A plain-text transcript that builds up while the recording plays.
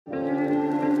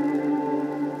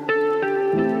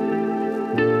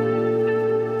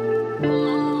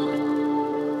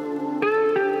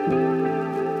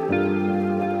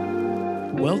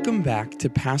Welcome back to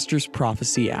Pastor's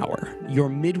Prophecy Hour, your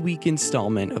midweek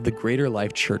installment of the Greater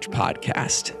Life Church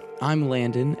podcast. I'm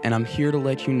Landon, and I'm here to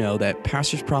let you know that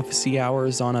Pastor's Prophecy Hour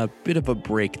is on a bit of a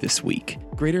break this week.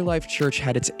 Greater Life Church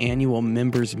had its annual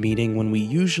members meeting when we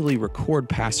usually record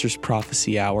Pastor's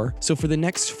Prophecy Hour, so for the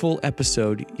next full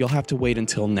episode, you'll have to wait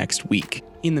until next week.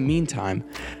 In the meantime,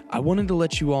 I wanted to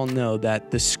let you all know that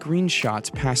the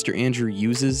screenshots Pastor Andrew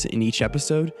uses in each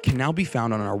episode can now be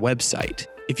found on our website.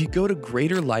 If you go to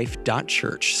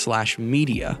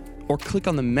greaterlife.church/media or click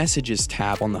on the Messages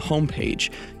tab on the homepage,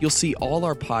 you'll see all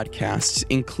our podcasts,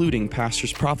 including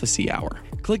Pastor's Prophecy Hour.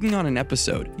 Clicking on an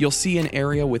episode, you'll see an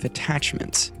area with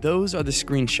attachments. Those are the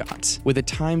screenshots, with a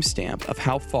timestamp of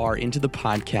how far into the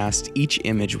podcast each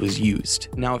image was used.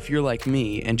 Now, if you're like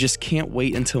me and just can't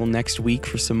wait until next week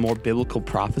for some more biblical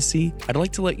prophecy, I'd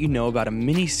like to let you know about a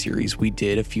mini-series we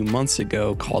did a few months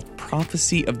ago called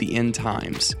Prophecy of the End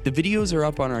Times. The videos are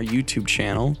up on our YouTube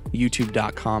channel,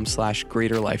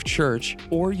 youtube.com/greaterlifechurch,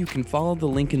 or you can follow the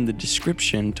link in the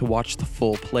description to watch the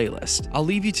full playlist. I'll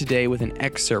leave you today with an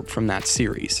excerpt from that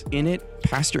series. In it,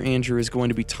 Pastor Andrew is going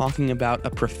to be talking about a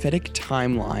prophetic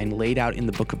timeline laid out in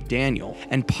the book of Daniel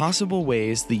and possible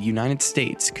ways the United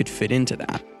States could fit into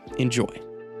that. Enjoy.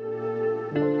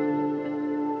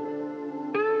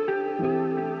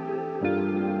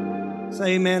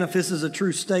 Say amen if this is a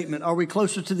true statement. Are we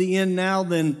closer to the end now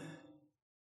than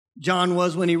John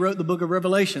was when he wrote the book of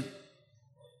Revelation?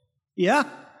 Yeah?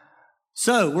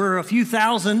 So we're a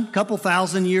couple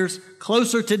thousand years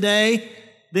closer today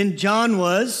than John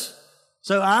was.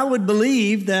 So I would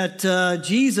believe that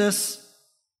Jesus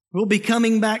will be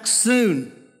coming back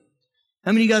soon.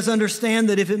 How many of you guys understand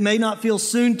that if it may not feel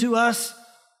soon to us,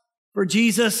 for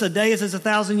Jesus, a day is as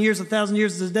 1,000 years, 1,000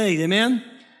 years is a day. Amen?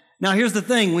 Now here's the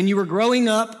thing. When you were growing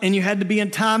up and you had to be in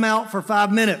timeout for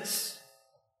 5 minutes.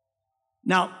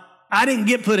 Now, I didn't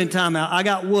get put in timeout. I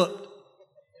got whooped.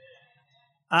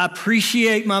 I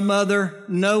appreciate my mother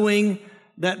knowing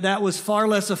that was far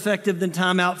less effective than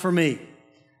timeout for me.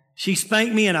 She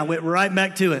spanked me and I went right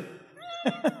back to it.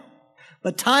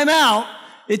 But timeout,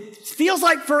 it feels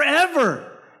like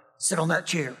forever. Sit on that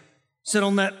chair. Sit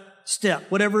on that step,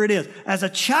 whatever it is. As a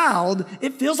child,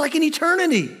 it feels like an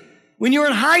eternity. When you're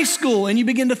in high school and you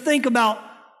begin to think about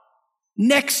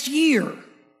next year.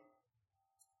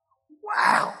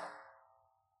 Wow.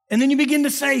 And then you begin to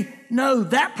say, no,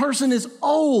 that person is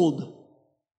old.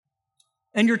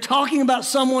 And you're talking about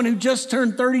someone who just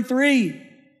turned 33,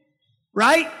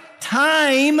 right?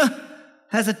 Time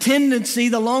has a tendency,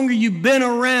 the longer you've been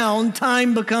around,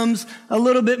 time becomes a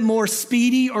little bit more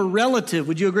speedy or relative.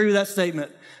 Would you agree with that statement?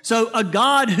 So a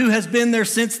God who has been there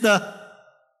since the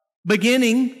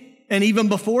beginning and even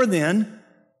before then,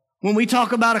 when we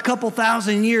talk about a couple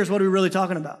thousand years, what are we really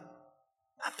talking about?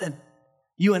 Nothing.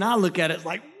 You and I look at it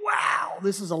like, wow,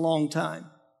 this is a long time.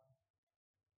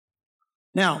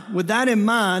 Now, with that in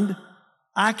mind,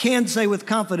 I can say with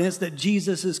confidence that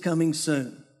Jesus is coming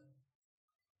soon.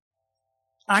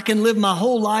 I can live my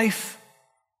whole life,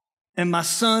 and my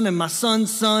son and my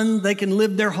son's son, they can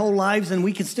live their whole lives, and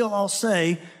we can still all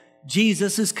say,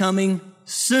 Jesus is coming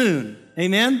soon.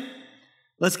 Amen?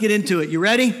 Let's get into it. You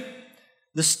ready?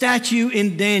 The statue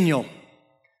in Daniel.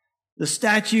 The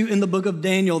statue in the book of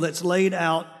Daniel that's laid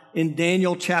out in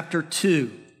Daniel chapter 2.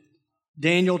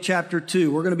 Daniel chapter 2.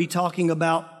 We're going to be talking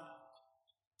about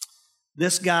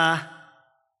this guy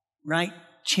right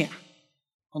here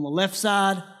on the left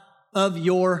side of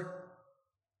your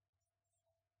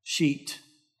sheet.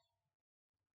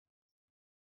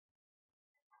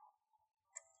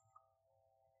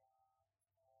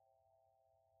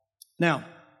 Now,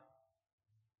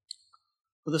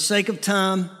 for the sake of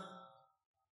time,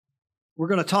 we're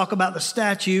going to talk about the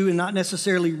statue and not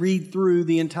necessarily read through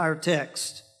the entire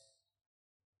text.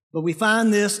 But we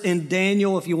find this in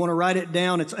Daniel. If you want to write it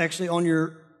down, it's actually on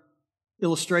your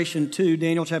illustration too.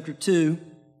 Daniel chapter 2,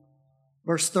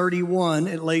 verse 31,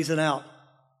 it lays it out.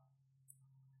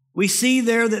 We see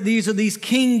there that these are these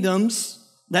kingdoms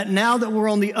that now that we're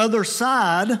on the other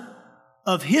side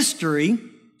of history,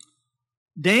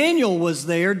 Daniel was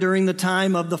there during the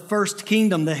time of the first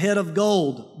kingdom, the head of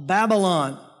gold,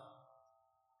 Babylon.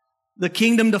 The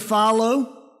kingdom to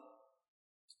follow,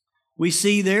 we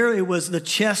see there, it was the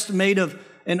chest made of,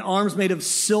 and arms made of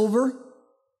silver.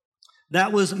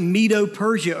 That was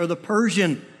Medo-Persia, or the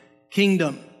Persian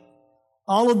kingdom.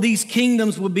 All of these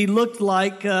kingdoms would be looked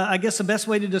like, I guess the best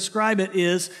way to describe it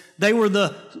is, they were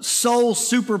the sole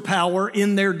superpower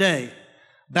in their day.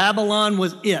 Babylon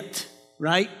was it,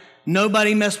 right?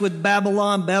 Nobody messed with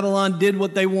Babylon. Babylon did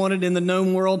what they wanted in the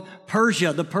known world.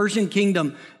 Persia, the Persian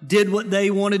kingdom, did what they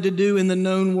wanted to do in the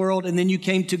known world. And then you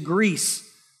came to Greece,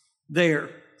 there,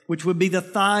 which would be the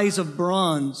thighs of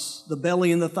bronze, the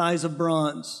belly and the thighs of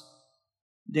bronze.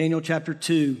 Daniel chapter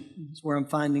 2 is where I'm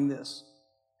finding this.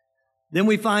 Then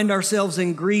we find ourselves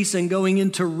in Greece and going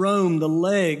into Rome, the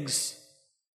legs.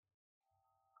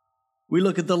 We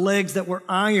look at the legs that were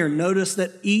iron. Notice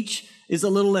that each is a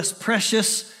little less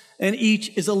precious and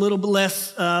each is a little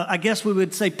less, I guess we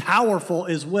would say, powerful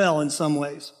as well in some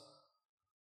ways.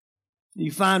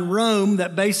 You find Rome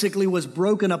that basically was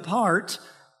broken apart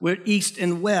with east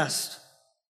and west.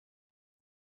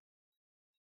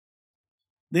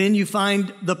 Then you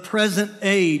find the present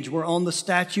age. We're on the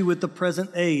statue with the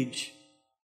present age.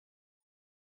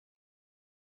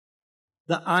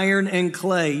 The iron and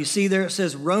clay. You see there it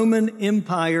says Roman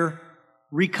Empire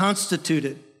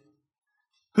reconstituted.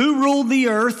 Who ruled the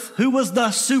earth? Who was the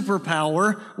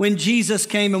superpower when Jesus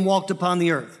came and walked upon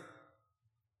the earth?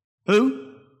 Who?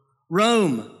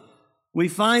 Rome. We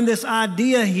find this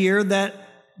idea here that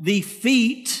the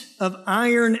feet of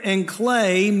iron and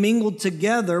clay mingled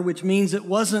together, which means it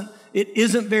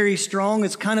isn't very strong.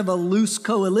 It's kind of a loose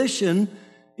coalition,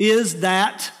 is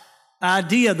that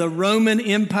idea, the Roman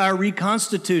Empire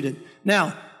reconstituted.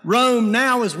 Now, Rome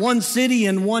now is one city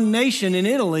and one nation in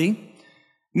Italy.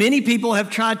 Many people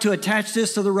have tried to attach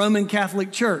this to the Roman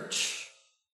Catholic Church.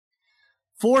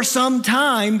 For some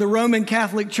time, the Roman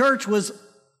Catholic Church was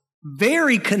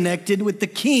very connected with the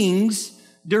kings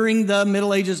during the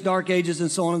Middle Ages, Dark Ages,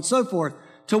 and so on and so forth,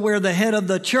 to where the head of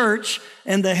the church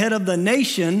and the head of the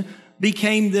nation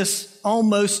became this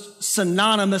almost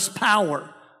synonymous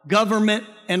power. Government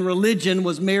and religion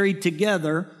was married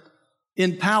together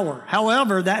in power.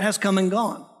 However, that has come and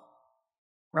gone,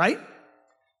 right?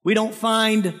 We don't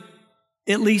find,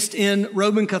 at least in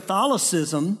Roman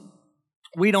Catholicism,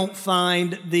 we don't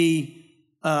find the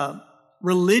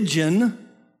religion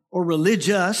or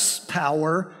religious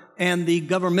power and the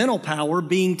governmental power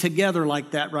being together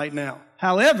like that right now.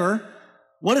 However,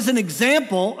 what is an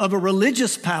example of a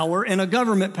religious power and a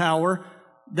government power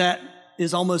that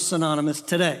is almost synonymous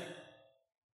today?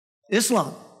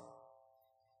 Islam.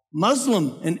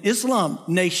 Muslim and Islam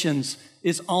nations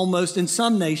is almost, in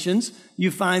some nations, you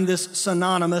find this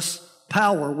synonymous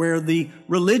power where the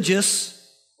religious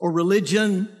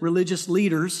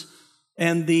leaders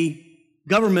and the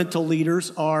governmental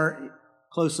leaders are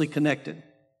closely connected.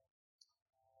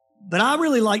 But I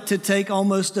really like to take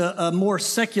almost a more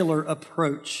secular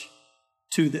approach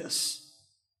to this.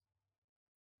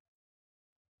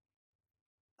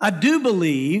 I do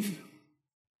believe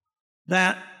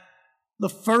that the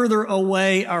further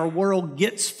away our world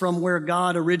gets from where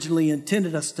God originally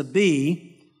intended us to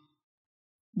be,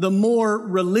 the more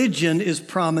religion is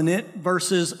prominent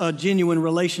versus a genuine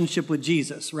relationship with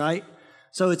Jesus, right?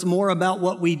 So it's more about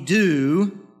what we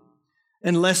do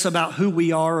and less about who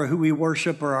we are or who we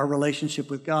worship or our relationship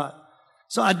with God.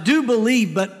 So I do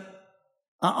believe, but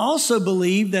I also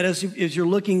believe that as you're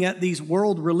looking at these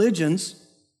world religions,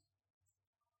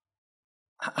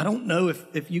 I don't know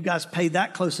if you guys pay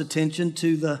that close attention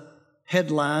to the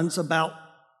headlines about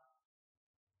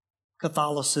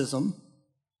Catholicism.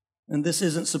 And this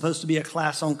isn't supposed to be a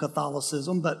class on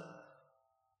Catholicism, but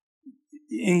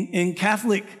in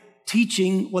Catholic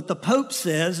teaching, what the Pope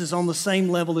says is on the same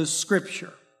level as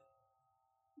Scripture.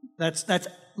 That's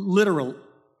literal.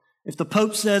 If the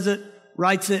Pope says it,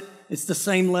 writes it, it's the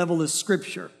same level as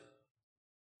Scripture.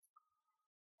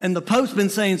 And the Pope's been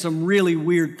saying some really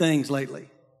weird things lately,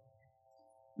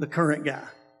 the current guy.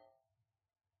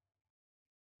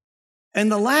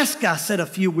 And the last guy said a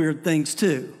few weird things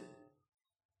too.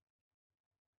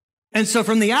 And so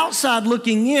from the outside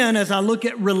looking in, as I look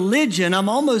at religion, I'm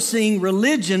almost seeing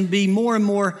religion be more and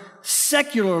more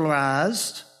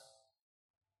secularized,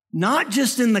 not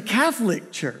just in the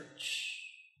Catholic Church,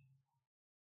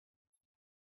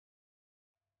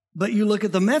 but you look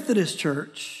at the Methodist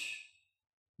Church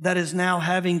that is now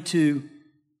having to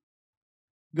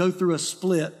go through a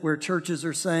split where churches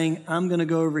are saying, I'm going to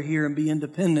go over here and be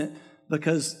independent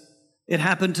because it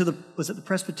happened to was it the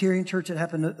Presbyterian Church? It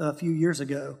happened a few years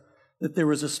ago that there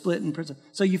was a split in prison.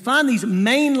 So you find these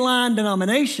mainline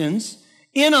denominations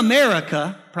in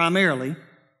America, primarily,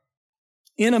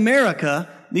 in America,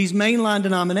 these mainline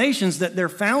denominations that their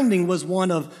founding was one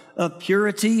of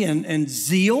purity and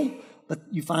zeal, but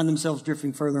you find themselves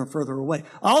drifting further and further away.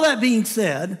 All that being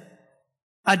said,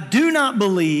 I do not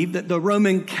believe that the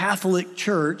Roman Catholic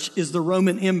Church is the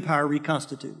Roman Empire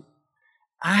reconstituted.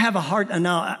 I have a hard, and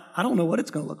now I don't know what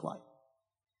it's going to look like.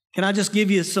 Can I just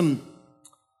give you some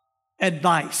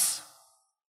advice?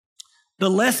 The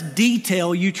less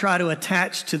detail you try to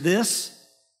attach to this,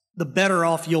 the better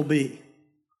off you'll be.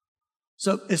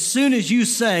 So as soon as you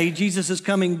say Jesus is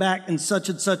coming back in such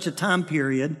and such a time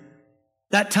period,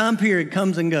 that time period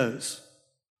comes and goes.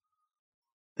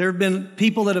 There have been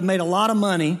people that have made a lot of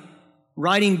money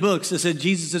writing books that said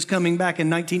Jesus is coming back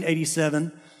in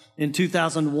 1987, in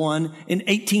 2001, in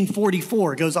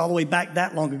 1844. It goes all the way back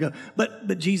that long ago.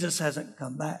 But Jesus hasn't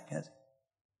come back, has he?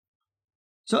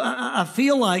 So I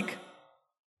feel like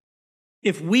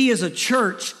if we as a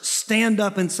church stand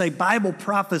up and say Bible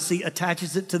prophecy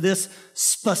attaches it to this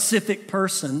specific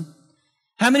person,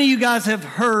 how many of you guys have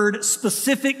heard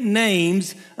specific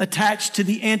names attached to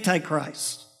the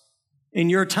Antichrist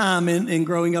in your time in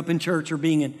growing up in church or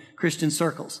being in Christian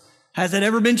circles? Has that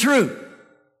ever been true?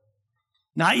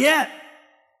 Not yet.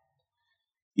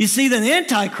 You see, the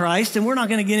Antichrist, and we're not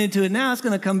going to get into it now, it's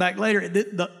going to come back later.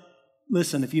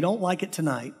 Listen, if you don't like it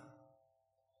tonight,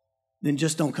 then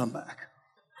just don't come back.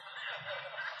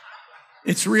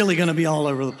 It's really going to be all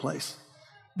over the place.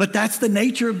 But that's the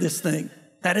nature of this thing.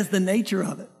 That is the nature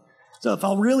of it. So if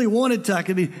I really wanted to, I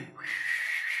could be,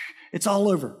 it's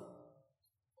all over.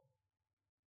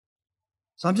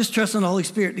 So I'm just trusting the Holy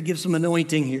Spirit to give some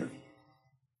anointing here.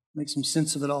 Make some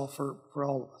sense of it all for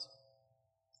all of us.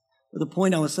 But the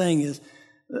point I was saying is,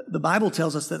 the Bible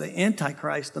tells us that the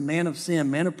Antichrist, the man of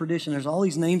sin, man of perdition, there's all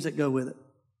these names that go with it.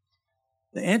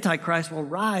 The Antichrist will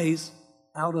rise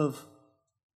out of,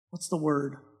 what's the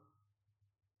word?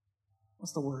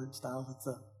 What's the word, Styles? It's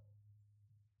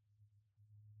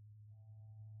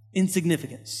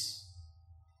insignificance.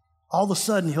 All of a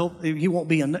sudden, he'll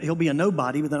be a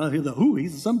nobody, but then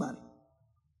he's a somebody,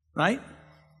 right?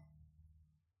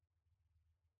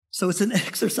 So it's an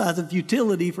exercise of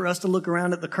futility for us to look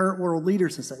around at the current world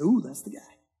leaders and say, ooh, that's the guy.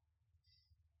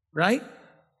 Right?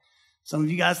 Some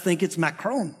of you guys think it's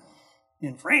Macron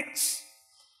in France.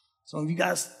 Some of you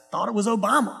guys thought it was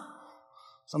Obama.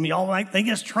 Some of y'all might think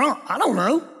it's Trump. I don't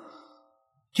know.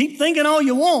 Keep thinking all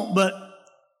you want, but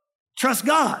trust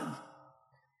God.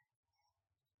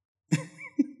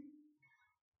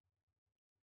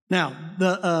 Now,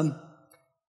 the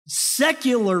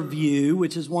secular view,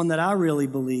 which is one that I really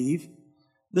believe,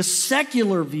 the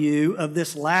secular view of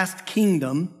this last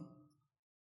kingdom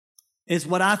is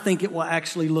what I think it will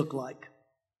actually look like.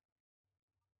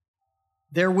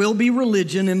 There will be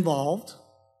religion involved,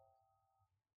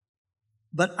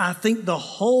 but I think the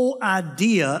whole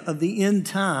idea of the end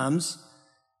times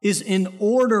is in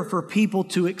order for people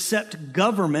to accept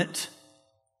government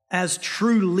as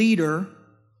true leader,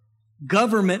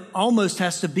 government almost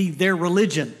has to be their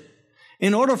religion.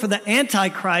 In order for the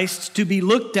Antichrist to be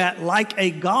looked at like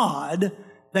a god,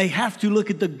 they have to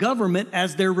look at the government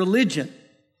as their religion,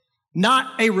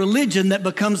 not a religion that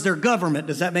becomes their government.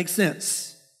 Does that make sense?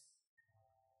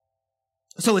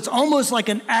 So it's almost like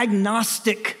an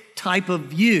agnostic type of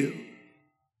view,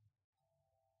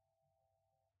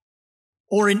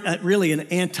 or really an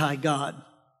anti-God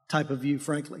type of view,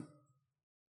 frankly.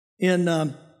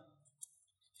 In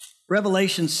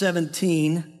Revelation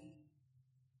 17,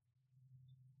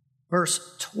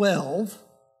 verse 12,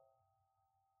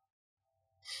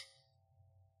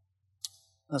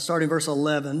 starting verse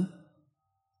 11,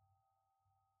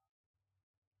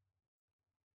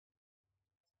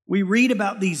 we read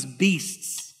about these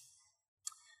beasts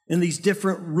and these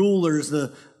different rulers,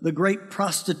 the great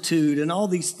prostitute and all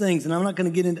these things. And I'm not going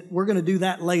to get into, we're going to do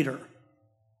that later.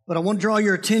 But I want to draw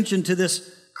your attention to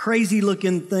this crazy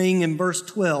looking thing in verse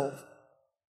 12.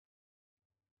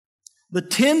 The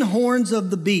 10 horns of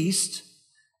the beast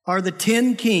are the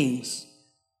 10 kings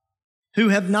who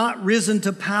have not yet risen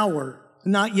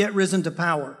to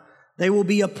power. They will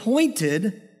be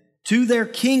appointed to their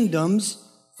kingdoms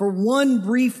for one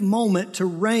brief moment to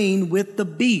reign with the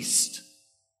beast.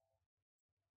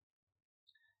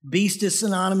 Beast is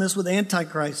synonymous with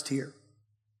Antichrist here.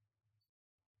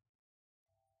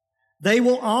 They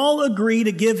will all agree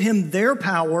to give him their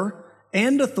power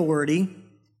and authority.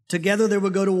 Together they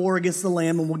will go to war against the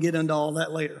Lamb, and we'll get into all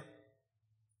that later.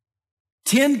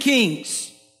 10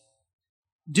 kings.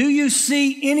 Do you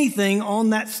see anything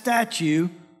on that statue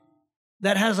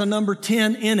that has a number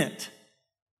 10 in it?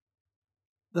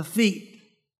 The feet.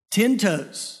 10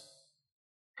 toes.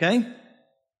 Okay?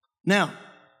 Now,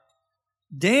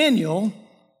 Daniel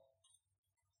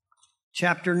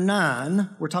chapter 9,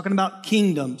 we're talking about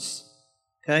kingdoms.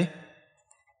 Okay?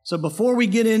 So before we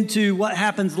get into what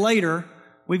happens later,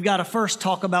 we've got to first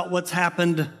talk about what's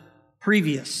happened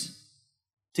previous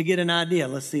to get an idea.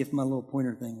 Let's see if my little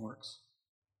pointer thing works.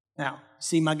 Now,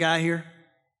 see my guy here?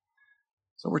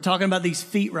 So we're talking about these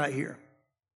feet right here.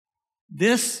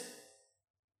 This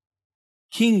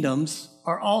kingdoms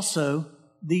are also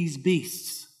these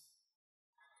beasts.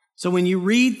 So when you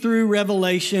read through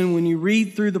Revelation, when you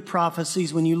read through the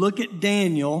prophecies, when you look at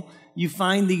Daniel, you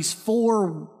find these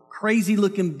 4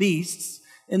 crazy-looking beasts,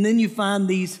 and then you find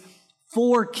these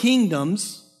 4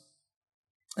 kingdoms,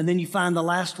 and then you find the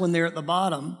last one there at the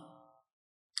bottom.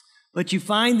 But you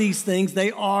find these things,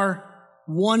 they are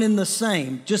one and the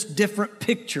same, just different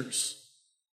pictures.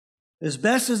 As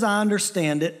best as I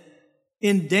understand it,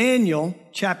 in Daniel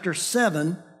chapter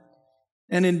 7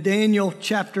 and in Daniel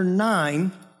chapter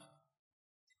 9,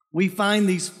 we find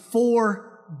these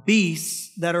 4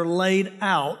 beasts that are laid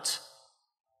out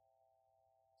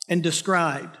and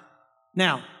described.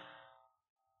 Now,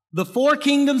 the 4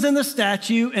 kingdoms in the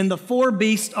statue and the 4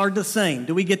 beasts are the same.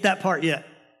 Do we get that part yet?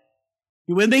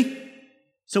 You with me?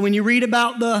 So when you read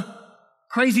about the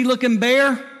crazy-looking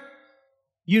bear,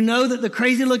 you know that the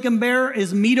crazy-looking bear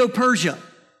is Medo-Persia.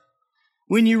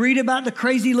 When you read about the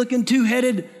crazy-looking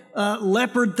 2-headed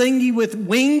leopard thingy with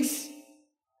wings,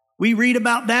 we read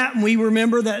about that and we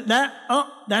remember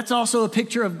that's also a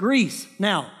picture of Greece.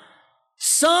 Now,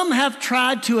 some have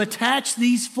tried to attach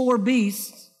these 4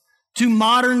 beasts to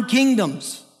modern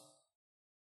kingdoms.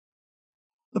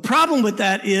 The problem with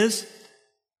that is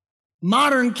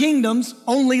modern kingdoms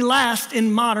only last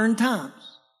in modern times.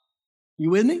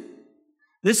 You with me?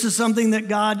 This is something that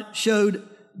God showed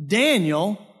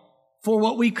Daniel for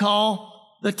what we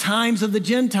call the times of the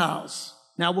Gentiles.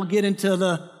 Now we'll get into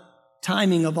the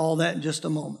timing of all that in just a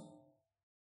moment.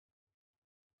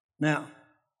 Now,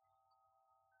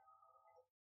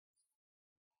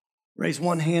 raise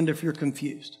one hand if you're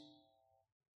confused.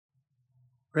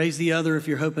 Raise the other if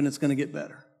you're hoping it's going to get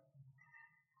better.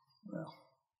 Well,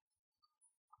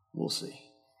 we'll see.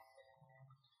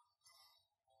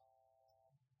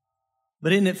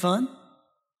 But isn't it fun?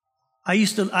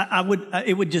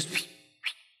 It would just,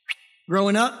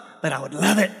 growing up, but I would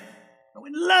love it. I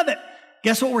would love it.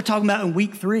 Guess what we're talking about in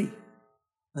week 3?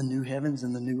 The new heavens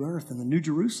and the new earth and the new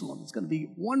Jerusalem. It's going to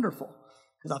be wonderful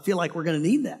because I feel like we're going to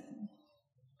need that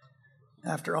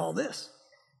after all this.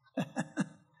 In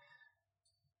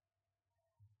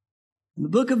the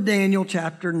book of Daniel,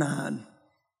 chapter 9.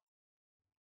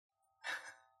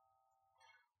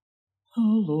 Oh,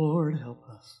 Lord, help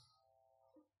us.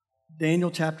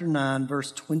 Daniel chapter 9,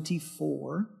 verse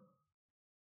 24.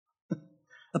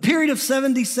 A period of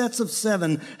 70 sets of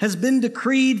 7 has been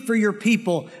decreed for your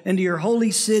people and to your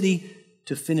holy city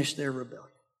to finish their rebellion,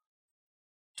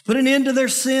 to put an end to their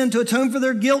sin, to atone for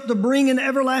their guilt, to bring in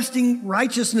everlasting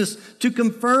righteousness, to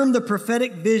confirm the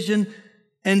prophetic vision,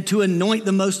 and to anoint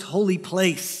the most holy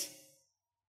place.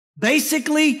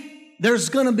 Basically, there's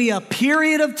going to be a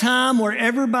period of time where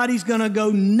everybody's going to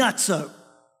go nutso.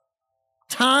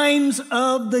 Times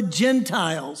of the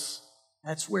Gentiles.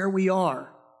 That's where we are.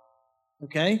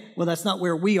 Okay? Well, that's not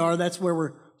where we are. That's where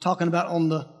we're talking about on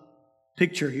the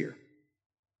picture here.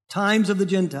 Times of the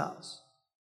Gentiles.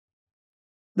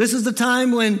 This is the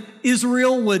time when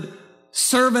Israel would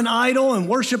serve an idol and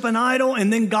worship an idol,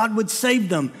 and then God would save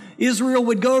them. Israel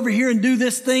would go over here and do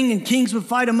this thing, and kings would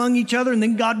fight among each other, and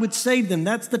then God would save them.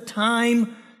 That's the time of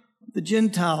the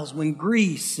Gentiles, when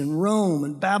Greece and Rome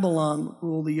and Babylon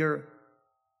rule the earth.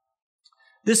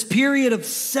 This period of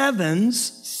 70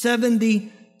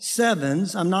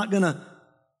 sevens, I'm not going to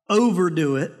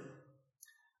overdo it,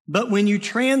 but when you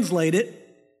translate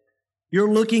it,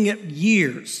 you're looking at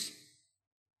years.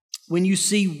 When you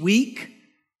see week,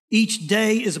 each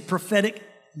day is a prophetic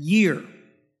year.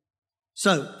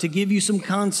 So, to give you some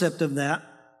concept of that,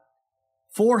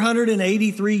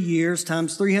 483 years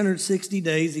times 360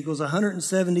 days equals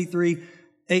 173,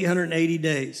 880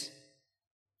 days.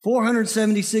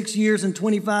 476 years and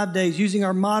 25 days using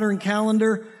our modern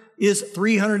calendar is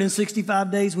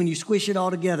 365 days when you squish it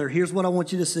all together. Here's what I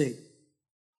want you to see.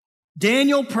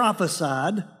 Daniel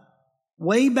prophesied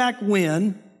way back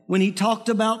when he talked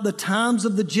about the times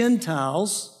of the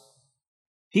Gentiles,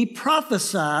 he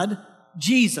prophesied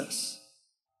Jesus.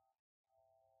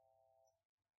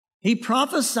 He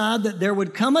prophesied that there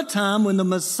would come a time when the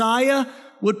Messiah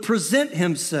would present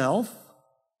himself.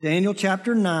 Daniel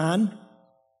chapter 9,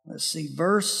 let's see,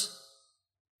 verse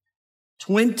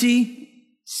 26.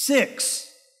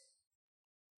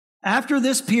 After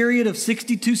this period of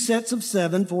 62 sets of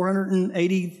 7,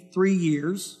 483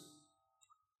 years,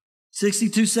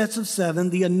 62 sets of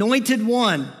 7, the anointed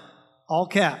one, all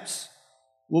caps,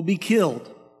 will be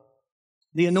killed.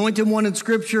 The anointed one in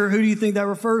Scripture, who do you think that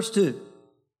refers to?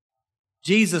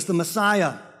 Jesus, the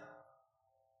Messiah,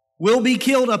 will be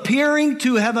killed, appearing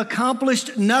to have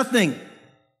accomplished nothing.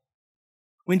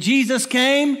 When Jesus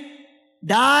came,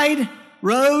 died,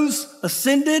 rose,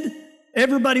 ascended,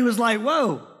 everybody was like,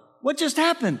 whoa, what just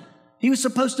happened? He was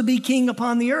supposed to be king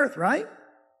upon the earth, right?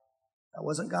 That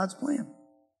wasn't God's plan.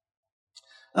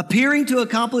 Appearing to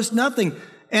accomplish nothing.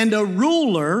 And a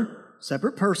ruler,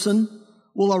 separate person,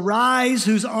 will arise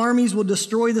whose armies will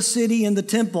destroy the city and the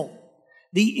temple.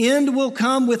 The end will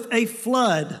come with a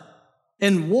flood,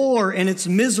 and war and its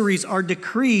miseries are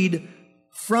decreed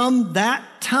from that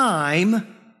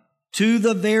time to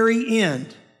the very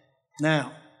end.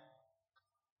 Now,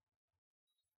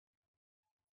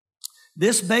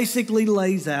 this basically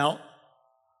lays out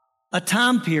a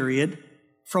time period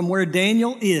from where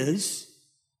Daniel is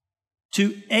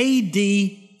to AD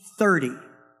 30.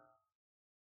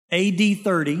 AD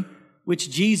 30, which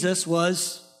Jesus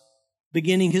was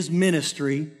beginning his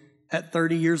ministry at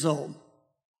 30 years old.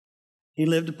 He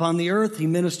lived upon the earth. He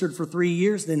ministered for 3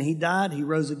 years. Then he died. He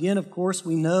rose again. Of course,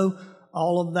 we know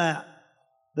all of that.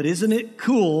 But isn't it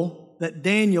cool that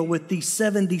Daniel, with these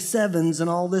 77s and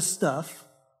all this stuff,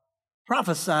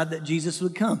 prophesied that Jesus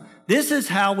would come? This is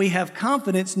how we have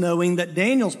confidence knowing that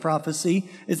Daniel's prophecy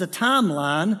is a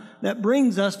timeline that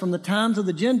brings us from the times of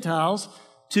the Gentiles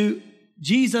to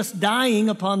Jesus dying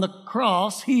upon the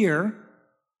cross here,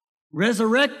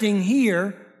 resurrecting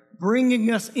here, bringing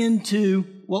us into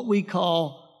what we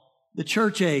call the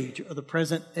church age or the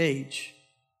present age.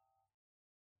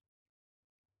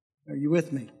 Are you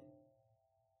with me?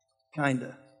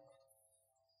 Kinda.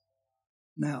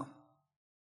 Now,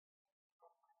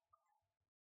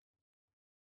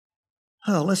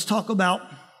 let's talk about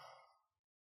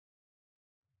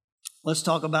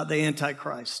the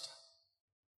Antichrist.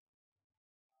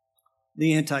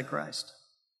 The Antichrist.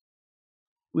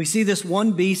 We see this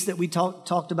one beast that we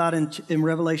talked about in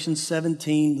Revelation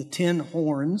 17, the 10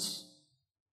 horns.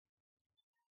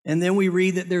 And then we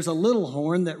read that there's a little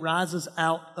horn that rises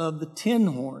out of the 10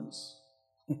 horns.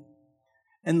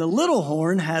 And the little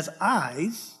horn has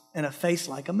eyes and a face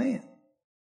like a man.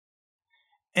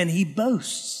 And he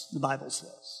boasts, the Bible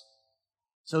says.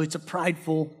 So it's a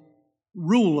prideful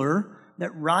ruler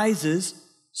that rises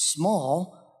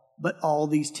small, but all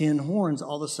these 10 horns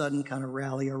all of a sudden kind of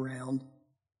rally around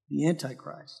the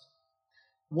Antichrist.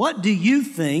 What do you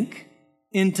think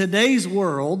in today's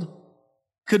world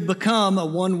could become a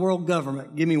one world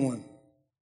government? Give me one.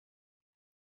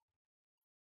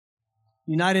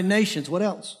 United Nations. What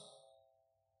else?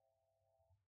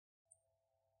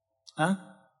 The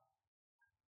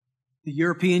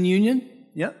European Union?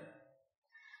 Yep.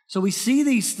 So we see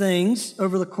these things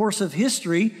over the course of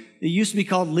history. It used to be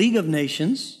called League of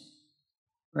Nations,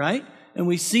 right? And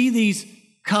we see these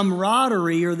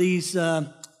camaraderie or these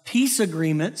peace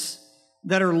agreements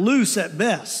that are loose at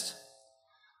best.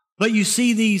 But you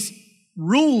see these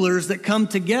rulers that come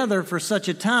together for such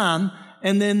a time,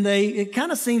 and then it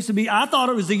kind of seems to be, I thought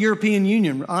it was the European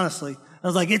Union, honestly. I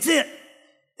was like, it's it.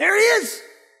 There it is.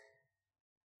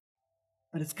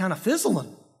 But it's kind of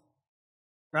fizzling,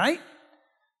 right?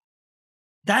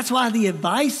 That's why the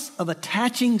advice of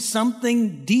attaching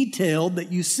something detailed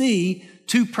that you see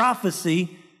to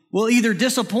prophecy will either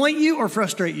disappoint you or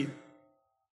frustrate you.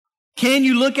 Can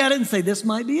you look at it and say, this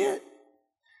might be it?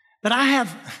 But I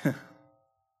have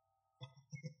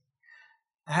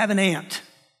an aunt,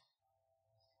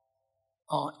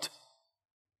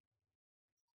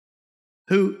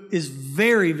 who is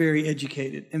very, very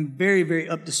educated and very, very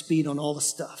up to speed on all the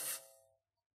stuff.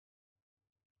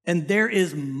 And there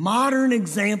is modern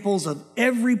examples of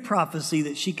every prophecy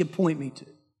that she could point me to.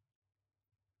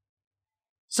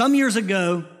 Some years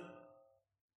ago,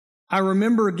 I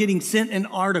remember getting sent an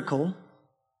article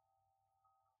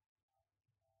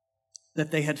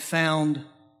that they had found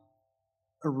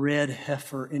a red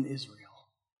heifer in Israel,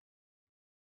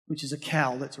 which is a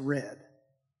cow that's red.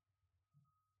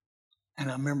 And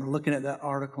I remember looking at that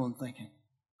article and thinking,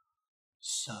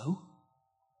 so?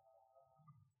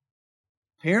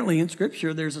 Apparently in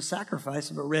Scripture, there's a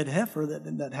sacrifice of a red heifer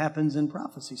that happens in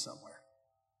prophecy somewhere.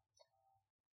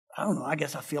 I don't know. I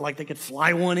guess I feel like they could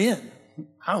fly one in.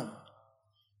 I don't know.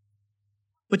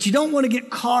 But you don't want to get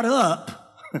caught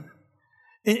up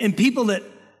in people that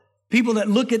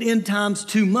look at end times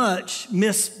too much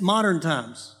miss modern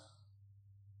times.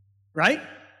 Right?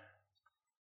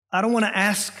 I don't want to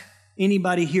ask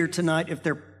anybody here tonight if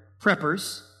they're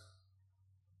preppers.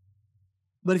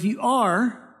 But if you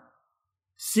are,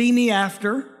 see me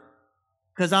after,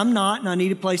 because I'm not, and I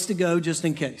need a place to go just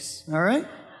in case. All right?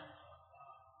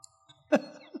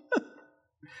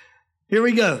 Here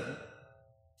we go.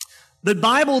 The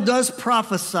Bible does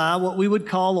prophesy what we would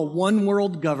call a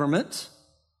one-world government.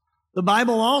 The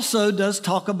Bible also does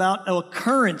talk about a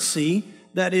currency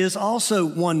that is also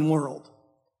one world.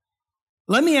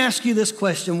 Let me ask you this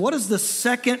question. What is the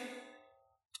second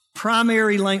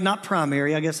primary language, not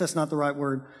primary, I guess that's not the right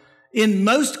word. In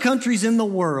most countries in the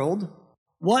world,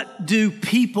 What do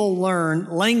people learn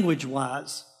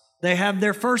language-wise? They have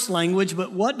their first language,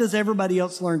 but what does everybody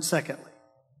else learn secondly?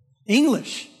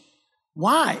 English.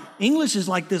 Why? English is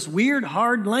like this weird,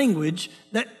 hard language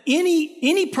that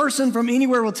any person from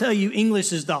anywhere will tell you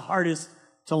English is the hardest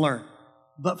to learn.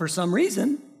 But for some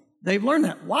reason, they've learned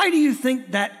that. Why do you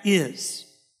think that is?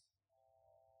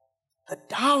 The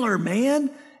dollar,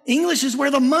 man. English is where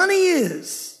the money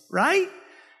is, right?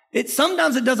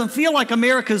 Sometimes it doesn't feel like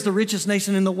America is the richest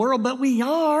nation in the world, but we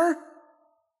are.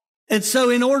 And so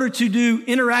in order to do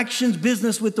interactions,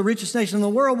 business with the richest nation in the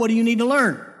world, what do you need to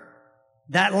learn?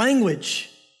 That language.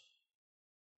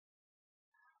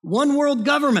 One world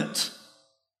government.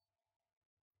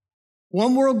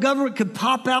 One world government could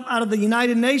pop out of the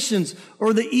United Nations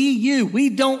or the EU. We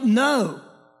don't know.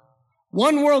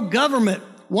 One world government,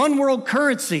 one world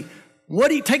currency.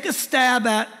 Take a stab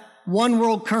at one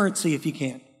world currency if you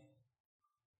can.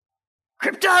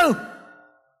 Crypto.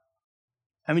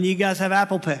 How many of you guys have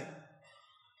Apple Pay?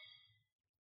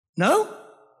 No?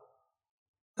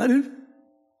 I do.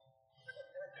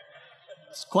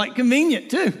 It's quite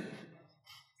convenient too.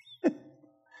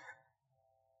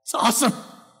 It's awesome.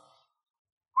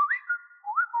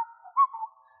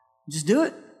 Just do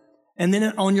it. And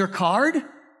then on your card,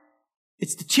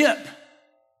 it's the chip.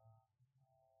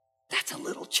 That's a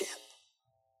little chip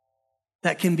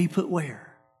that can be put where?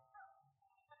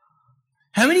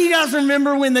 How many of you guys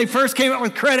remember when they first came out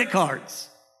with credit cards?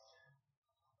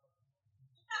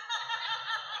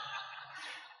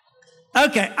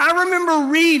 Okay, I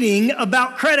remember reading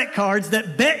about credit cards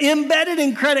that embedded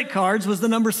in credit cards was the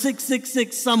number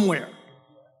 666 somewhere,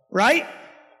 right?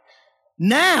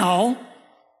 Now,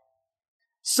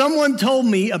 someone told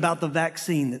me about the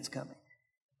vaccine that's coming.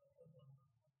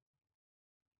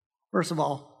 First of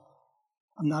all,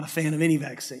 I'm not a fan of any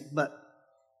vaccine, but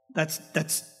that's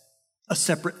a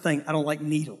separate thing. I don't like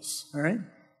needles, all right?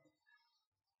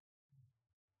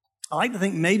 I like to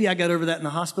think maybe I got over that in the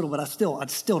hospital, but I still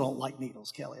don't like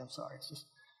needles, Kelly. I'm sorry. It's just...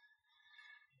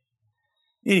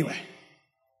 Anyway.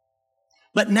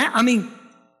 But now,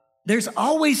 there's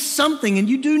always something, and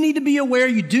you do need to be aware,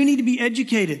 you do need to be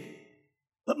educated.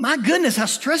 But my goodness, how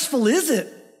stressful is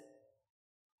it?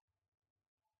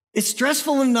 It's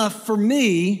stressful enough for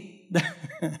me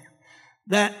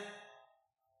that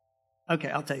okay,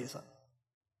 I'll tell you something.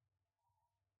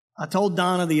 I told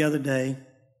Donna the other day,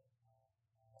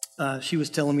 she was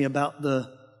telling me about the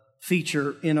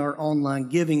feature in our online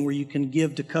giving where you can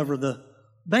give to cover the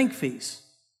bank fees,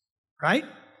 right?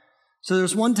 So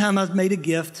there's one time I made a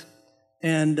gift,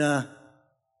 and I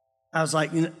was like,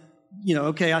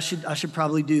 okay, I should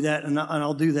probably do that, and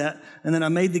I'll do that. And then I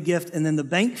made the gift, and then the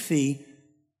bank fee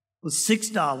was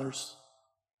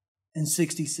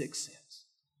 $6.66.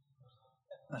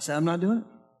 I said, I'm not doing it.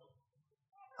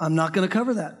 I'm not going to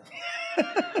cover that.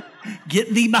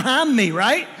 Get thee behind me,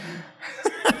 right?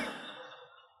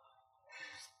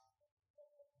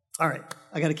 All right,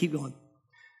 I got to keep going.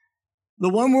 The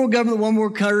one world government, the one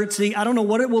world currency, I don't know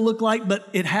what it will look like, but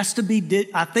it has to be,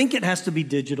 I think it has to be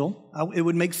digital. It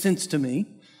would make sense to me.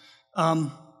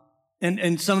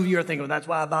 And some of you are thinking, well, that's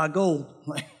why I buy gold.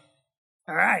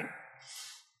 All right.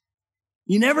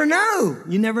 You never know.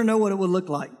 You never know what it would look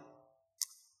like.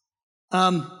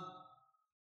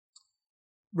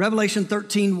 Revelation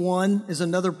 13:1 is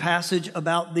another passage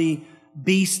about the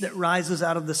beast that rises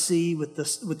out of the sea with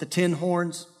the 10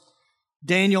 horns.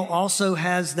 Daniel also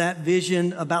has that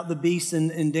vision about the beast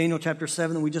in Daniel chapter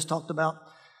 7 that we just talked about.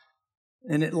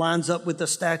 And it lines up with the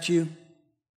statue.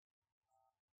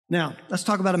 Now, let's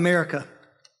talk about America.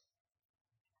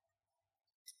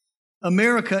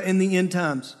 America in the end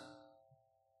times.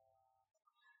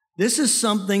 This is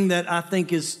something that I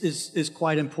think is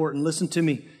quite important. Listen to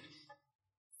me.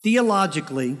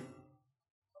 Theologically,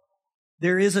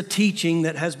 there is a teaching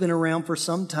that has been around for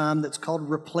some time that's called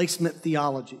replacement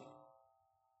theology.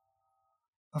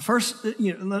 First,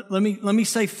 let me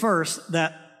say first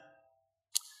that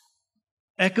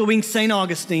echoing St.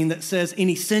 Augustine that says in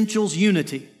essentials,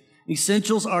 unity.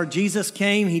 Essentials are Jesus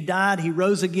came, He died, He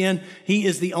rose again. He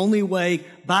is the only way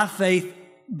by faith,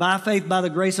 by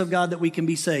the grace of God that we can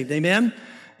be saved. Amen?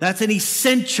 That's an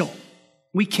essential.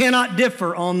 We cannot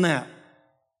differ on that.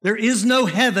 There is no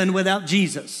heaven without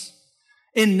Jesus.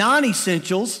 In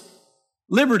non-essentials,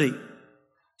 liberty.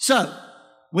 So,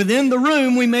 within the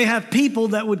room, we may have people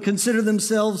that would consider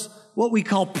themselves what we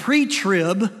call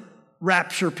pre-trib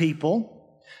rapture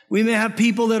people. We may have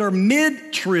people that are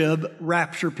mid-trib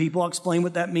rapture people. I'll explain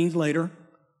what that means later.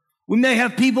 We may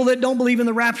have people that don't believe in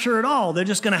the rapture at all. They're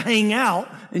just going to hang out,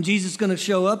 and Jesus is going to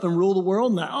show up and rule the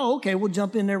world. And okay, we'll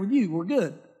jump in there with you. We're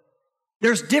good.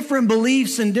 There's different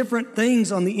beliefs and different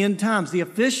things on the end times. The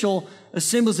official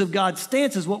Assemblies of God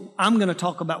stance is what I'm going to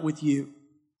talk about with you.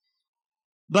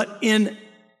 But in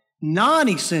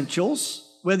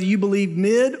non-essentials, whether you believe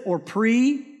mid or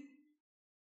pre,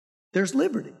 there's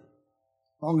liberty,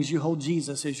 as long as you hold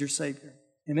Jesus as your Savior.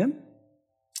 Amen?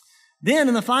 Then,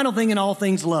 in the final thing, in all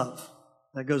things, love.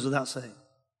 That goes without saying.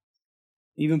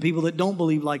 Even people that don't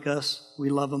believe like us, we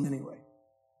love them anyway.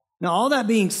 Now, all that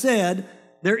being said,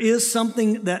 there is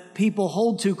something that people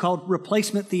hold to called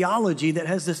replacement theology that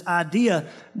has this idea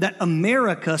that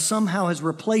America somehow has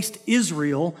replaced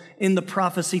Israel in the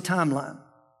prophecy timeline.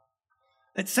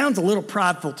 It sounds a little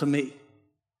prideful to me.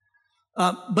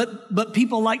 But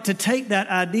people like to take that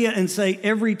idea and say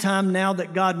every time now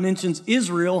that God mentions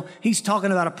Israel, he's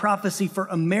talking about a prophecy for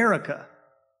America.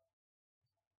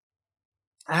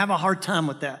 I have a hard time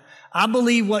with that. I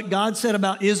believe what God said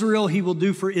about Israel, he will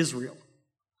do for Israel.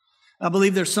 I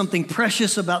believe there's something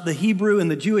precious about the Hebrew and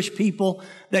the Jewish people,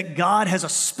 that God has a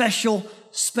special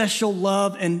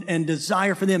love and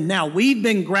desire for them. Now, we've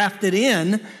been grafted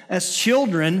in as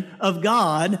children of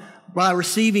God by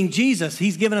receiving Jesus.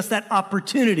 He's given us that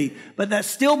opportunity. But I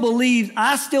still believe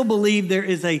there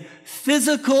is a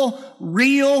physical,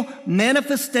 real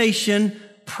manifestation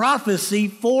prophecy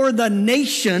for the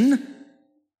nation,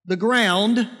 the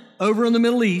ground over in the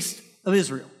Middle East of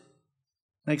Israel.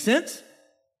 Make sense?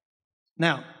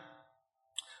 Now,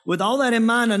 with all that in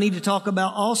mind, I need to talk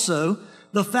about also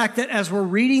the fact that as we're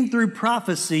reading through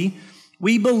prophecy,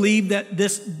 we believe that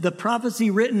the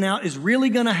prophecy written out is really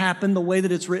going to happen the way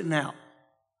that it's written out.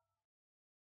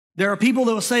 There are people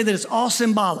that will say that it's all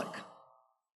symbolic.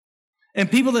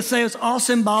 And people that say it's all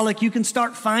symbolic, you can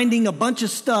start finding a bunch of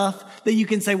stuff that you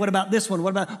can say, what about this one? What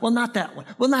about, well, not that one.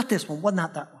 Well, not this one. Well,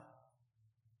 not that one.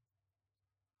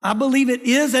 I believe it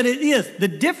is and it is. The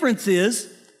difference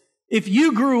is, if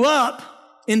you grew up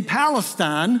in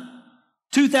Palestine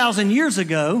 2,000 years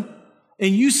ago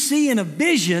and you see in a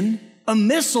vision a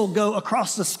missile go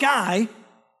across the sky,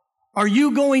 are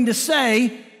you going to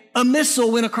say a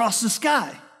missile went across the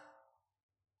sky?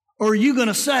 Or are you going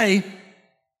to say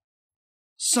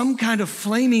some kind of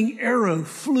flaming arrow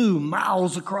flew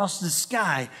miles across the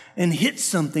sky and hit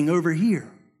something over here?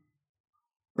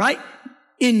 Right?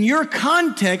 In your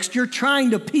context, you're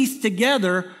trying to piece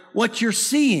together what you're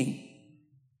seeing.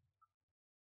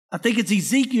 I think it's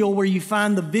Ezekiel where you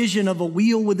find the vision of a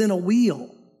wheel within a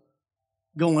wheel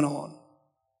going on.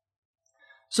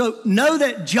 So know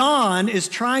that John is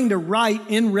trying to write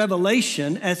in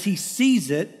Revelation as he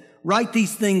sees it, write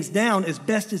these things down as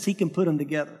best as he can put them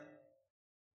together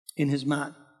in his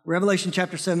mind. Revelation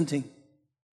chapter 17.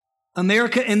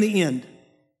 America in the end.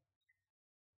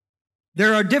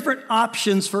 There are different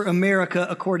options for America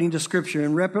according to Scripture.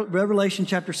 In Revelation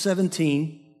chapter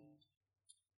 17,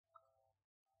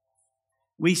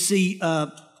 we see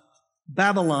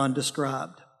Babylon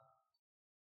described.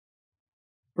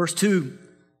 Verse 2,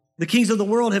 the kings of the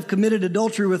world have committed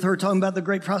adultery with her, talking about the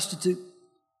great prostitute.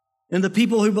 And the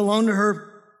people who belong to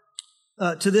her,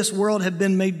 to this world, have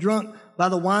been made drunk by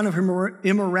the wine of her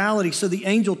immorality. So the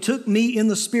angel took me in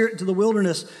the spirit to the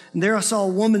wilderness, and there I saw a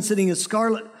woman sitting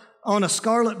on a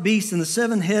scarlet beast, and the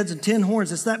 7 heads and 10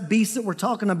 horns. It's that beast that we're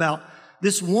talking about.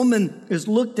 This woman is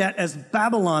looked at as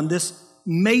Babylon, this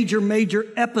major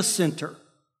epicenter.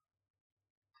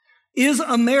 Is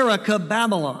America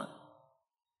Babylon?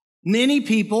 Many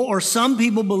people, or some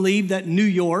people, believe that New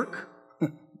York,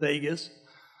 Vegas,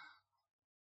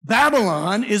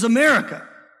 Babylon is America.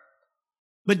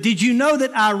 But did you know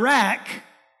that Iraq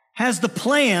has the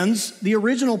plans, the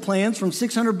original plans from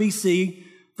 600 BC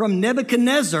from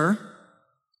Nebuchadnezzar,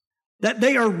 that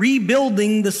they are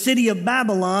rebuilding the city of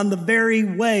Babylon the very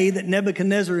way that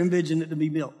Nebuchadnezzar envisioned it to be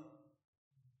built?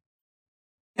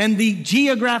 And the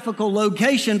geographical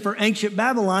location for ancient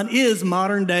Babylon is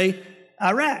modern-day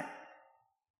Iraq.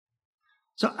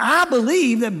 So I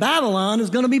believe that Babylon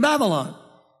is going to be Babylon,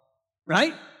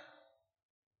 right?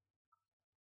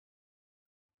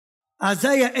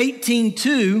 Isaiah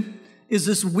 18:2 is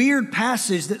this weird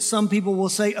passage that some people will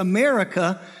say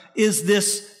America is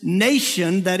this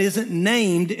nation that isn't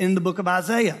named in the book of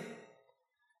Isaiah.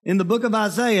 In the book of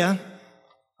Isaiah,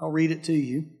 I'll read it to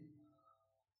you.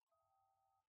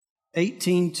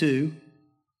 18:2.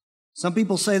 Some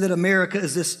people say that America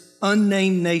is this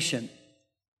unnamed nation.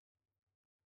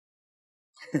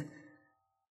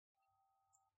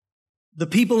 The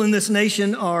people in this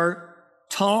nation are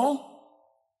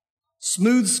tall,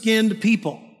 smooth-skinned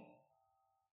people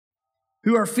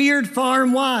who are feared far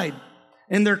and wide,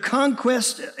 and their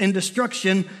conquest and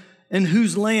destruction, and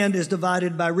whose land is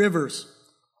divided by rivers.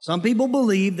 Some people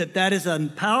believe that that is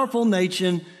a powerful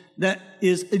nation that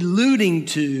is alluding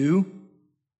to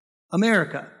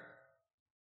America.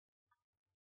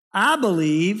 I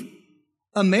believe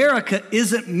America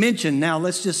isn't mentioned. Now,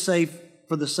 let's just say,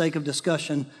 for the sake of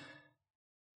discussion,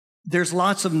 there's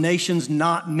lots of nations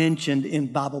not mentioned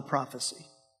in Bible prophecy.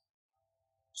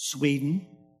 Sweden,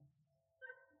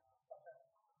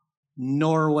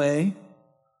 Norway,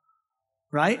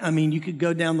 right? I mean, you could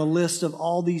go down the list of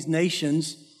all these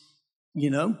nations.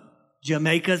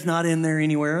 Jamaica's not in there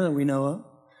anywhere that we know of.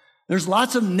 There's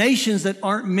lots of nations that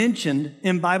aren't mentioned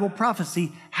in Bible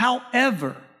prophecy.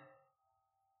 However,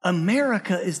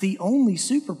 America is the only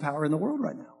superpower in the world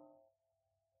right now.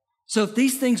 So if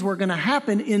these things were going to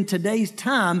happen in today's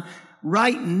time,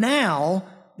 right now,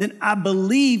 then I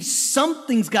believe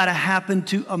something's got to happen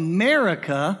to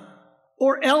America,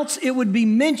 or else it would be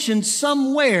mentioned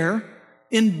somewhere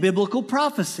in biblical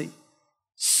prophecy.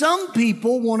 Some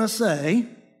people want to say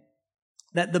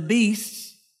that the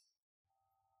beasts,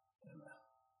 here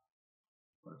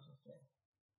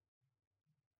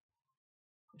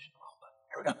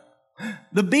we go.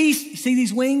 The beast, you see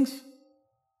these wings?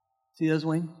 See those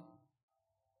wings?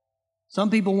 Some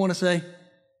people want to say,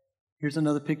 here's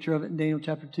another picture of it in Daniel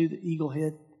chapter 2, the eagle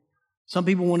head. Some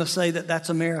people want to say that that's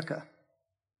America.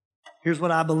 Here's what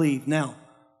I believe. Now,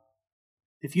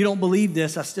 if you don't believe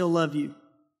this, I still love you.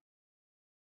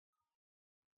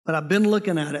 But I've been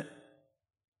looking at it,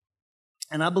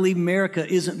 and I believe America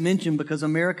isn't mentioned because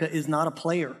America is not a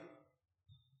player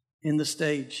in the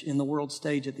stage, in the world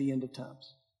stage at the end of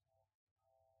times.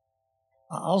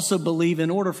 I also believe in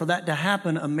order for that to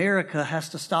happen, America has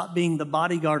to stop being the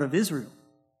bodyguard of Israel.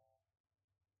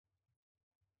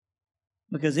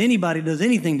 Because anybody does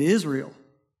anything to Israel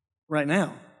right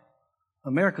now,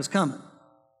 America's coming,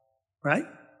 right?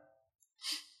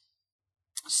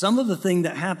 Some of the thing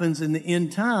that happens in the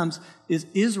end times is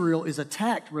Israel is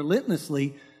attacked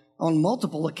relentlessly on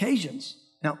multiple occasions.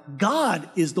 Now, God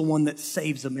is the one that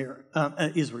saves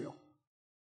Israel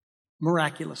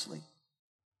miraculously.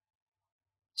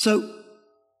 So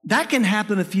that can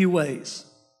happen a few ways.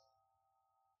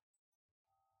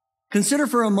 Consider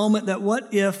for a moment that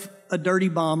what if a dirty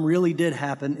bomb really did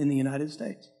happen in the United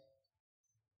States?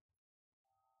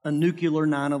 A nuclear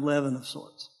 9/11 of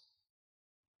sorts.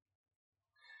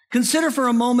 Consider for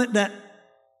a moment that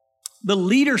the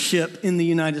leadership in the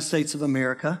United States of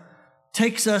America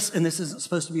takes us, and this isn't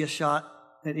supposed to be a shot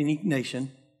at any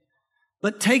nation,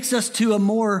 but takes us to a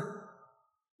more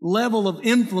level of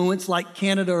influence like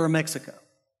Canada or Mexico.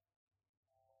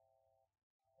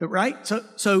 Right?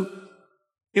 So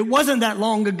it wasn't that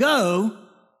long ago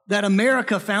that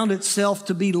America found itself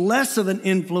to be less of an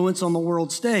influence on the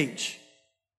world stage.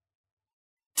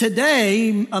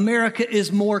 Today, America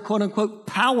is more, quote unquote,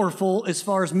 powerful as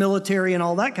far as military and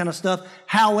all that kind of stuff.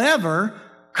 However,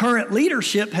 current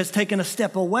leadership has taken a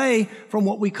step away from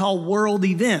what we call world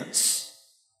events.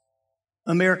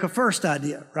 America first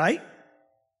idea, right?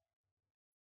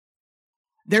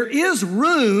 There is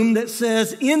room that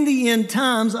says in the end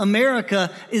times,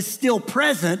 America is still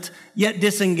present, yet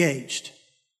disengaged.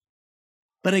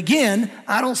 But again,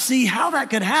 I don't see how that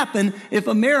could happen if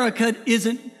America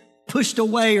isn't pushed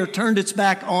away or turned its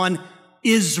back on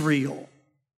Israel.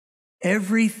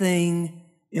 Everything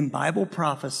in Bible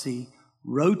prophecy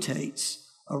rotates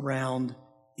around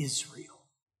Israel.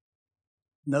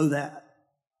 Know that.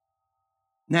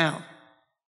 Now,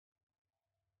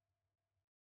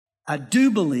 I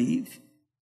do believe,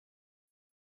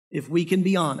 if we can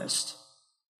be honest,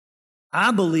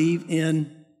 I believe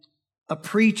in a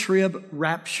pre-trib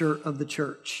rapture of the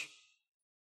church.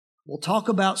 We'll talk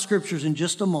about scriptures in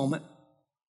just a moment,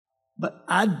 but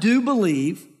I do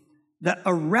believe that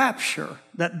a rapture,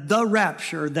 that the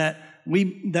rapture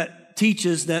that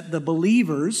teaches that the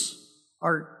believers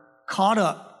are caught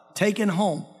up, taken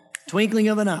home, twinkling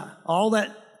of an eye, all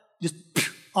that, just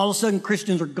all of a sudden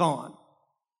Christians are gone.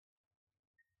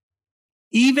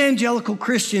 Evangelical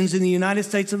Christians in the United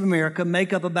States of America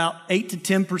make up about 8 to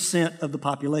 10% of the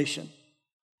population.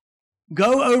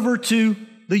 Go over to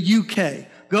the UK,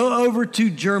 go over to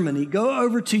Germany, go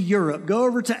over to Europe, go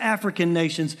over to African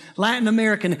nations, Latin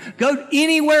American, go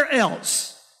anywhere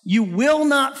else. You will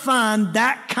not find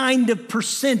that kind of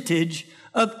percentage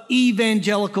of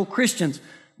evangelical Christians.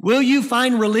 Will you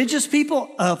find religious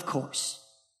people? Of course.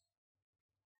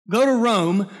 Go to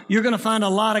Rome, you're going to find a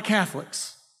lot of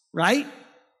Catholics, right?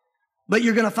 But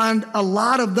you're going to find a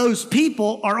lot of those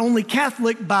people are only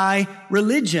Catholic by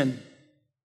religion,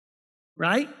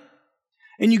 right?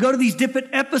 And you go to these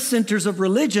different epicenters of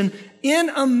religion. In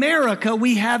America,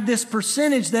 we have this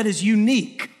percentage that is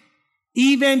unique.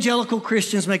 Evangelical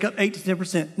Christians make up 8 to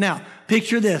 10%. Now,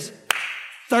 picture this.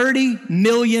 30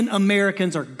 million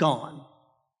Americans are gone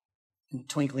in the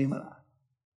twinkling of an eye.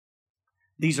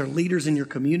 These are leaders in your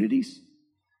communities.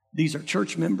 These are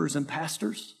church members and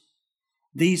pastors.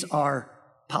 These are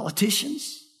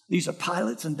politicians. These are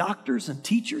pilots and doctors and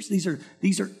teachers. These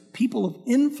are people of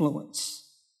influence.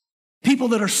 People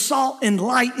that are salt and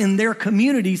light in their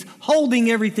communities, holding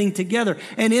everything together.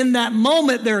 And in that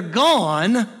moment they're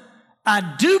gone.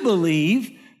 I do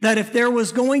believe that if there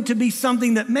was going to be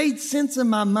something that made sense in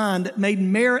my mind, that made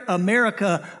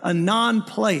America a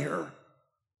non-player,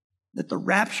 that the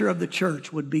rapture of the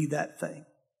church would be that thing.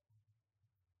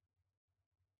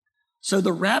 So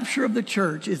the rapture of the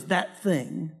church is that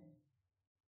thing.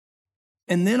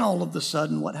 And then all of a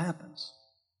sudden, what happens?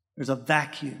 There's a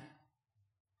vacuum.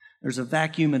 There's a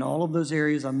vacuum in all of those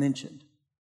areas I mentioned.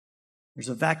 There's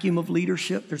a vacuum of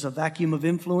leadership. There's a vacuum of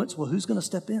influence. Well, who's going to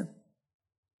step in?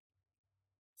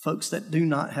 Folks that do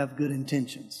not have good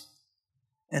intentions.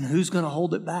 And who's going to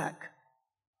hold it back?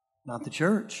 Not the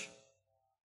church.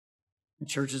 The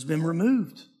church has been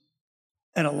removed.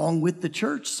 And along with the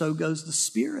church, so goes the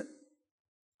Spirit.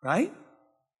 Right?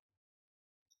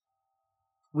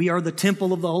 We are the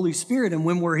temple of the Holy Spirit, and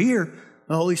when we're here,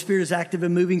 the Holy Spirit is active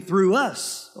and moving through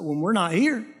us. But when we're not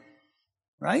here,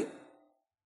 right?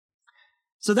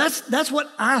 So that's what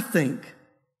I think.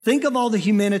 Think of all the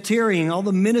humanitarian, all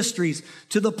the ministries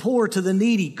to the poor, to the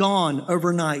needy, gone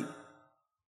overnight.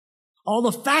 All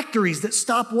the factories that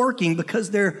stop working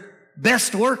because their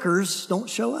best workers don't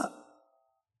show up.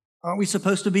 Aren't we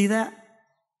supposed to be that?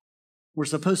 We're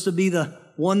supposed to be the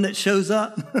one that shows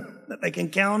up that they can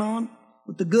count on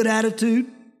with the good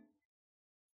attitude.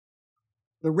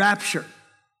 The rapture.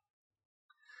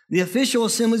 The official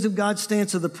Assemblies of God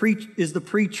stance is the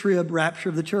pre-trib rapture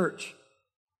of the church.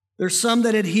 There's some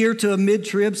that adhere to a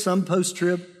mid-trib, some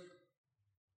post-trib.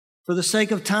 For the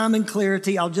sake of time and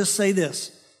clarity, I'll just say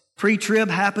this. Pre-trib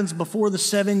happens before the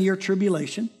 7-year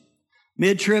tribulation.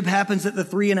 Mid-trib happens at the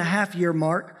 3.5-year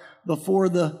mark before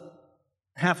the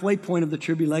halfway point of the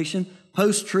tribulation.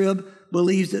 Post-trib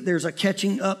believes that there's a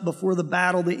catching up before the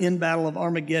battle, the end battle of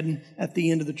Armageddon at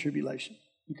the end of the tribulation.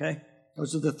 Okay?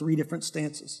 Those are the 3 different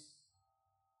stances.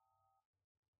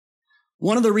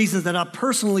 One of the reasons that I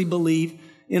personally believe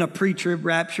in a pre-trib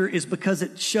rapture is because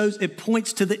it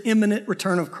points to the imminent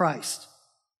return of Christ.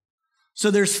 So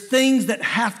there's things that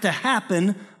have to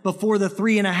happen before the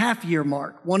 3.5-year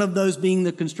mark. One of those being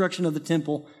the construction of the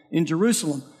temple in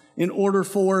Jerusalem. In order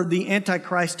for the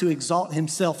Antichrist to exalt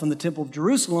himself in the temple of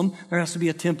Jerusalem, there has to be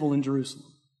a temple in Jerusalem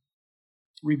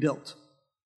rebuilt.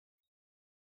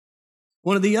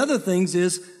 One of the other things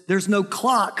is there's no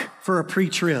clock for a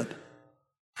pre-trib.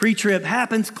 Pre-trib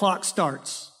happens, clock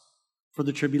starts for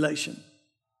the tribulation.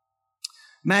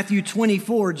 Matthew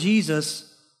 24,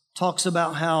 Jesus talks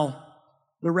about how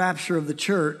the rapture of the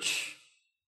church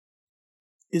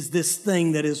is this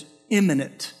thing that is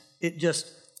imminent. It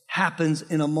just happens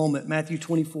in a moment. Matthew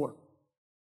 24.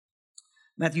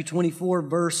 Matthew 24,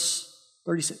 verse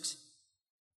 36.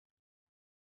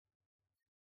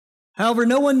 However,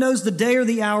 no one knows the day or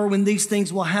the hour when these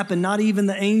things will happen, not even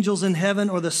the angels in heaven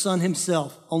or the Son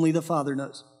himself. Only the Father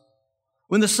knows.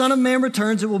 When the Son of Man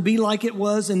returns, it will be like it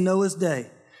was in Noah's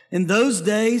day. In those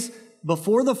days,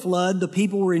 before the flood, the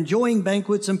people were enjoying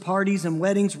banquets and parties and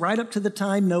weddings right up to the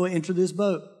time Noah entered his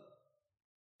boat.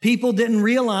 People didn't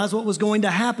realize what was going to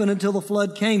happen until the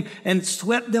flood came and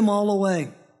swept them all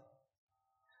away.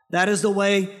 That is the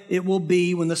way it will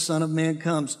be when the Son of Man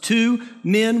comes. 2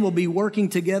 men will be working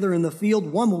together in the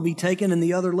field. One will be taken and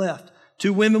the other left.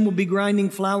 2 women will be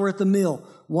grinding flour at the mill.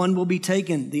 One will be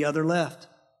taken, the other left.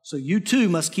 So you too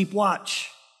must keep watch,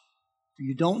 for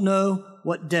you don't know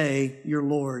what day your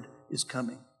Lord is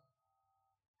coming.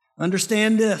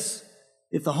 Understand this.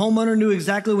 If the homeowner knew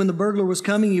exactly when the burglar was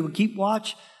coming, he would keep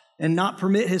watch and not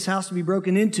permit his house to be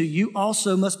broken into. You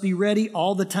also must be ready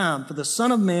all the time, for the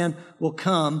Son of Man will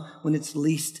come when it's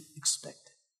least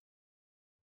expected.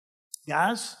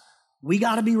 Guys, we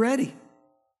got to be ready.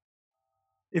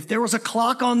 If there was a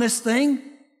clock on this thing,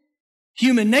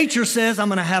 human nature says, I'm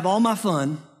going to have all my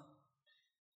fun,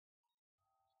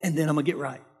 and then I'm going to get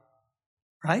right.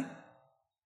 Right?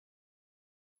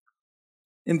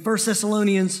 In 1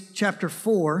 Thessalonians chapter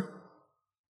 4,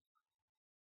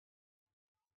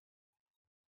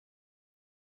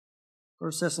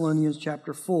 verse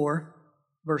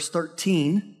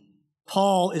 13,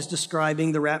 Paul is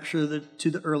describing the rapture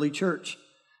to the early church.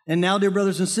 And now, dear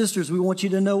brothers and sisters, we want you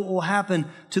to know what will happen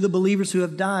to the believers who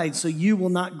have died, so you will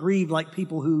not grieve like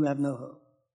people who have no hope.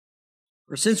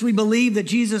 For since we believe that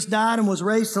Jesus died and was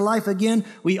raised to life again,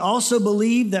 we also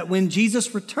believe that when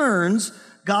Jesus returns,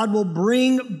 God will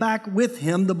bring back with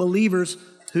him the believers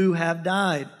who have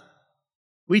died.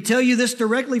 We tell you this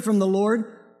directly from the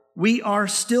Lord. We are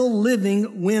still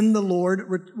living when the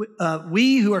Lord,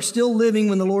 we who are still living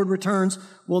when the Lord returns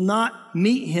will not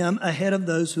meet him ahead of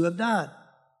those who have died.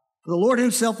 For the Lord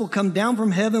himself will come down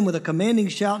from heaven with a commanding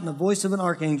shout and the voice of an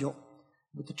archangel,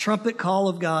 with the trumpet call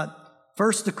of God.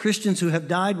 First, the Christians who have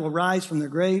died will rise from their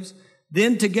graves.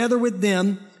 Then, together with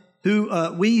them,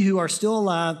 we who are still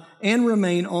alive and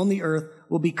remain on the earth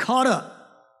will be caught up.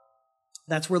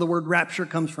 That's where the word rapture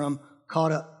comes from,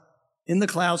 caught up in the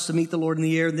clouds to meet the Lord in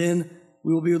the air. Then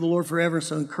we will be with the Lord forever.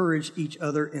 So encourage each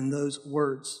other in those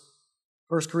words.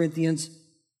 1 Corinthians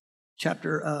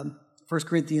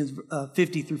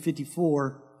 50 through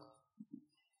 54.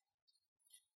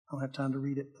 I don't have time to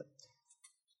read it, but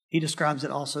he describes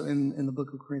it also in the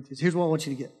book of Corinthians. Here's what I want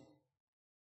you to get.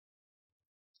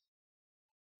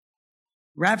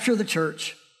 Rapture of the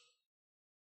church,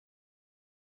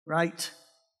 right?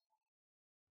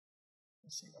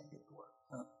 Let's see if I can get it to work.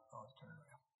 Oh, turn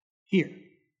around. Here.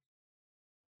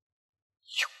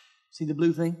 See the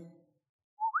blue thing?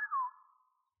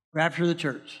 Rapture of the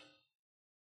church.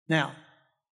 Now,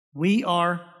 we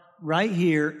are right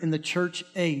here in the church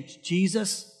age.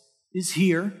 Jesus is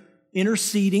here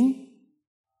interceding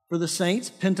for the saints.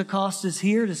 Pentecost is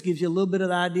here. This gives you a little bit of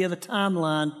the idea of the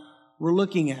timeline we're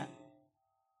looking at.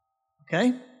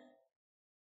 Okay?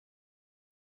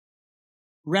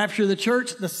 Rapture of the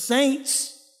church, the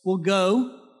saints will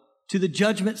go to the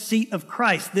judgment seat of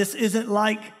Christ. This isn't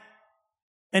like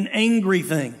an angry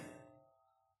thing.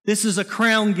 This is a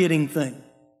crown-getting thing.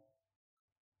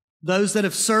 Those that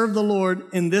have served the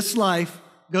Lord in this life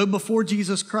go before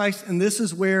Jesus Christ, and this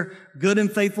is where good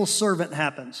and faithful servant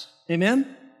happens.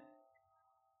 Amen?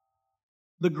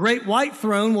 The great white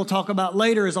throne we'll talk about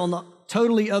later is on the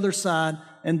totally other side,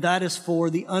 and that is for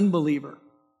the unbeliever.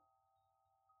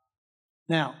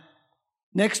 Now,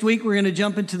 next week we're going to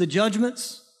jump into the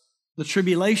judgments, the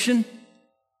tribulation.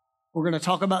 We're going to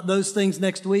talk about those things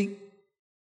next week.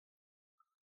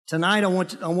 Tonight I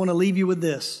want to leave you with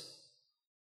this.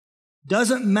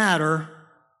 Doesn't matter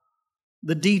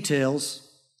the details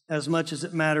as much as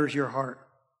it matters your heart.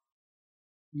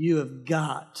 You have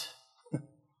got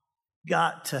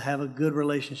to have a good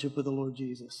relationship with the Lord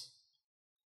Jesus.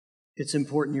 It's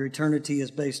important. Your eternity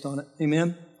is based on it.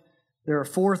 Amen? There are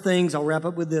 4 things. I'll wrap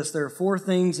up with this. There are 4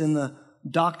 things in the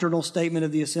doctrinal statement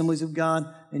of the Assemblies of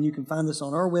God, and you can find this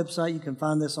on our website. You can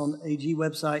find this on the AG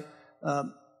website,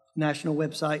 national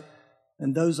website.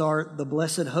 And those are the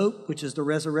blessed hope, which is the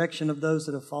resurrection of those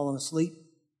that have fallen asleep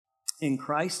in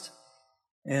Christ,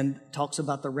 and talks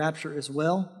about the rapture as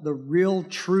well. The real,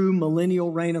 true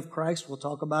millennial reign of Christ. We'll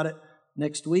talk about it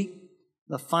next week.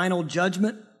 The final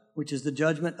judgment, which is the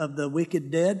judgment of the wicked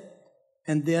dead.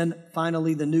 And then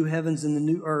finally, the new heavens and the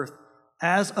new earth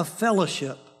as a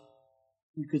fellowship.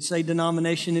 You could say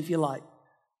denomination if you like.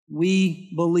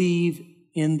 We believe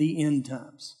in the end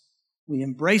times. We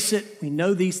embrace it. We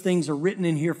know these things are written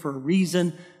in here for a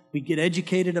reason. We get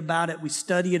educated about it. We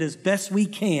study it as best we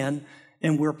can.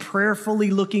 And we're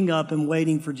prayerfully looking up and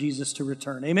waiting for Jesus to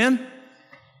return. Amen?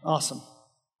 Awesome.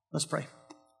 Let's pray.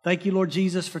 Thank you, Lord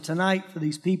Jesus, for tonight, for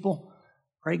these people.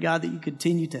 Pray, God, that you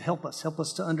continue to help us. Help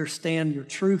us to understand your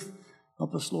truth.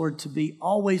 Help us, Lord, to be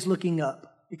always looking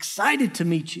up, excited to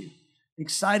meet you.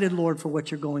 Excited, Lord, for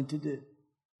what you're going to do.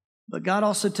 But God,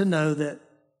 also to know that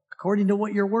according to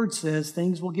what your word says,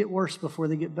 things will get worse before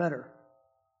they get better.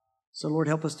 So, Lord,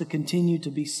 help us to continue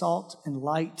to be salt and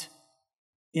light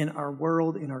in our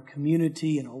world, in our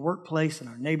community, in our workplace, in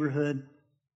our neighborhood,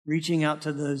 reaching out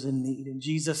to those in need. In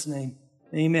Jesus' name,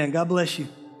 amen. God bless you.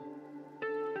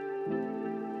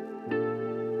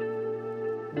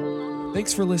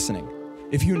 Thanks for listening.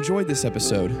 If you enjoyed this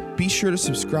episode, be sure to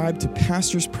subscribe to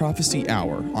Pastor's Prophecy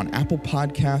Hour on Apple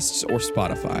Podcasts or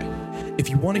Spotify. If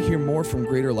you want to hear more from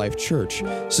Greater Life Church,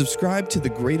 subscribe to the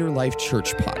Greater Life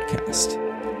Church podcast.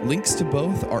 Links to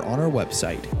both are on our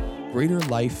website,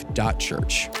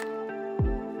 greaterlife.church.